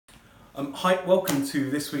Hi, welcome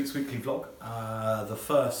to this week's weekly vlog, the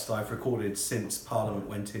first I've recorded since Parliament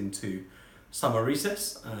went into summer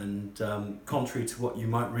recess, and contrary to what you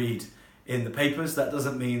might read in the papers, that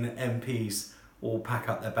doesn't mean that MPs all pack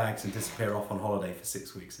up their bags and disappear off on holiday for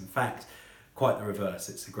 6 weeks. In fact, quite the reverse.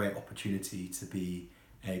 It's a great opportunity to be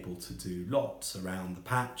able to do lots around the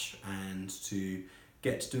patch and to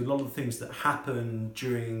get to do a lot of the things that happen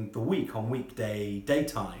during the week on weekday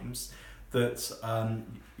daytimes that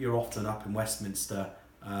you're often up in Westminster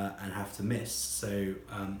and have to miss. So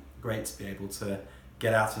great to be able to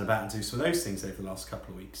get out and about and do some of those things over the last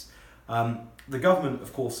couple of weeks. The government,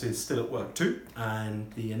 of course, is still at work too,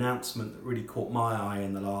 and the announcement that really caught my eye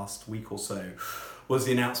in the last week or so was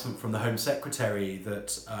the announcement from the Home Secretary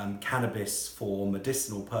that cannabis for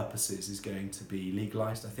medicinal purposes is going to be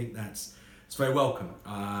legalised. I think it's very welcome.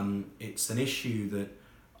 It's an issue that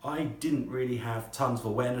I didn't really have tons of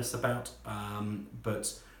awareness about,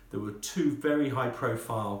 but there were two very high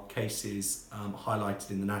profile cases highlighted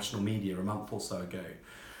in the national media a month or so ago.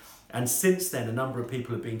 And since then, a number of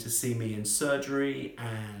people have been to see me in surgery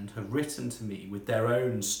and have written to me with their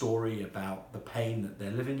own story about the pain that they're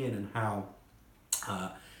living in and how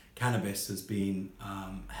cannabis has been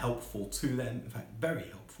helpful to them, in fact, very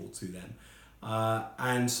helpful to them.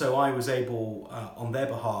 And so I was able, on their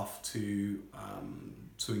behalf, to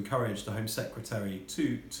encourage the Home Secretary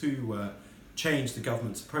to change the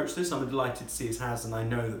government's approach to this. I'm delighted to see it has, and I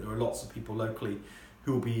know that there are lots of people locally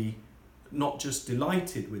who will be not just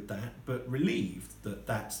delighted with that, but relieved that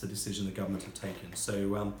that's the decision the government have taken.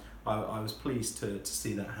 So I was pleased to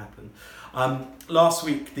see that happen. Last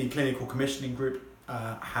week, the Clinical Commissioning Group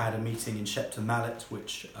had a meeting in Shepton Mallet,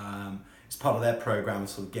 which is part of their programme of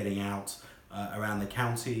sort of getting out around the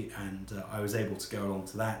county, and I was able to go along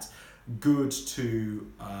to that. Good to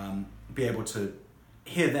be able to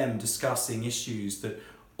hear them discussing issues that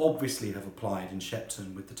obviously have applied in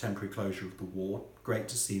Shepton with the temporary closure of the ward. Great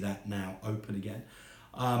to see that now open again.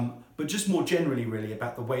 But just more generally really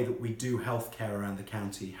about the way that we do healthcare around the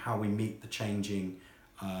county, how we meet the changing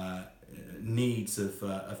needs of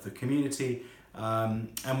the community. And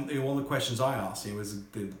one of the questions I asked was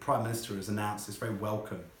the Prime Minister has announced this very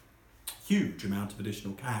welcome huge amount of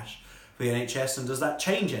additional cash for the NHS, and does that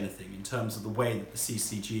change anything in terms of the way that the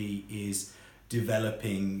CCG is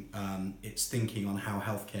developing its thinking on how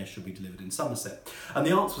healthcare should be delivered in Somerset? And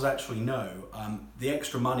the answer was actually no. The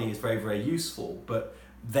extra money is very, very useful, but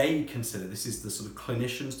they consider, this is the sort of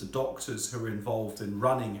clinicians, the doctors who are involved in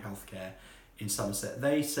running healthcare in Somerset,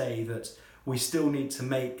 they say that we still need to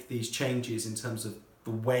make these changes in terms of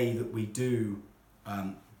the way that we do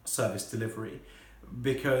service delivery,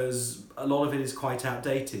 because a lot of it is quite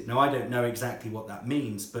outdated. Now, I don't know exactly what that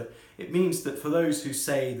means, but it means that for those who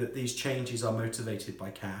say that these changes are motivated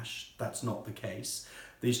by cash, that's not the case.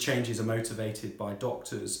 These changes are motivated by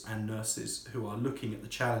doctors and nurses who are looking at the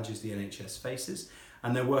challenges the NHS faces,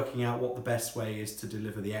 and they're working out what the best way is to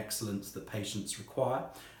deliver the excellence that patients require.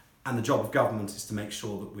 And the job of government is to make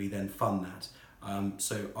sure that we then fund that.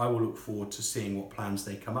 So I will look forward to seeing what plans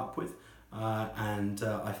they come up with. And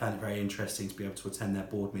I found it very interesting to be able to attend their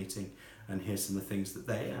board meeting and hear some of the things that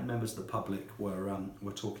they and members of the public were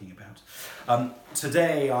talking about.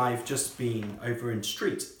 Today I've just been over in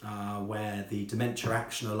Street where the Dementia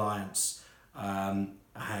Action Alliance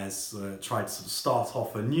has tried to sort of start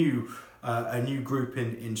off a new group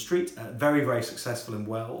in Street, very, very successful in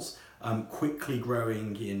Wales. Quickly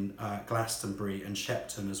growing in Glastonbury and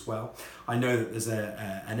Shepton as well. I know that there's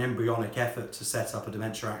an embryonic effort to set up a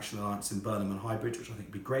Dementia Action Alliance in Burnham and Highbridge, which I think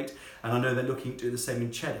would be great, and I know they're looking to do the same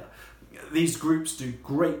in Cheddar. These groups do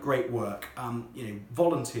great work,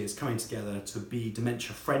 volunteers coming together to be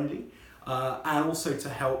dementia friendly, and also to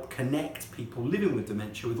help connect people living with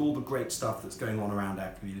dementia with all the great stuff that's going on around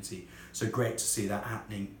our community. So great to see that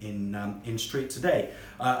happening in Street today.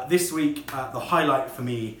 This week, the highlight for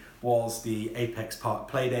me was the Apex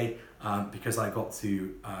Park Playday, because I got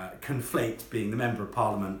to conflate being the Member of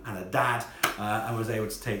Parliament and a dad, and was able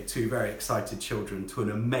to take two very excited children to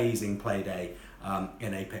an amazing playday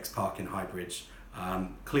in Apex Park in Highbridge.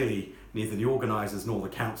 Clearly, neither the organisers nor the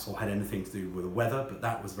council had anything to do with the weather, but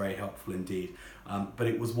that was very helpful indeed. But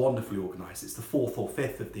it was wonderfully organised. It's the fourth or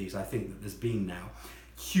fifth of these, I think, that there's been now.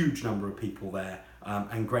 Huge number of people there,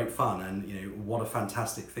 and great fun, and what a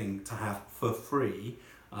fantastic thing to have for free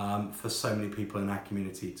for so many people in our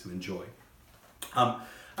community to enjoy.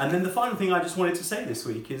 And then the final thing I just wanted to say this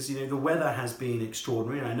week is, the weather has been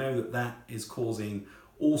extraordinary, and I know that is causing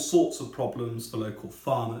all sorts of problems for local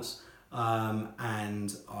farmers.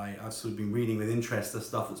 And I've sort of been reading with interest the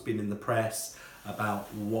stuff that's been in the press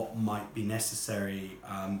about what might be necessary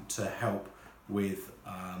to help with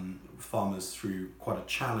farmers through quite a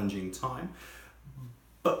challenging time.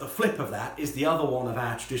 But the flip of that is the other one of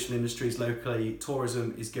our traditional industries locally.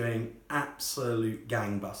 Tourism is going absolute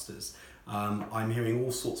gangbusters. I'm hearing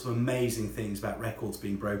all sorts of amazing things about records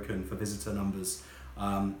being broken for visitor numbers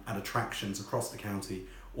at attractions across the county.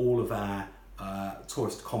 All of our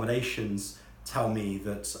tourist accommodations tell me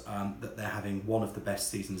that that they're having one of the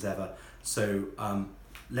best seasons ever. So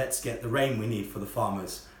let's get the rain we need for the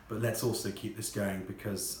farmers, but let's also keep this going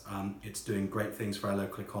because it's doing great things for our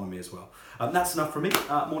local economy as well. That's enough from me.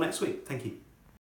 More next week. Thank you.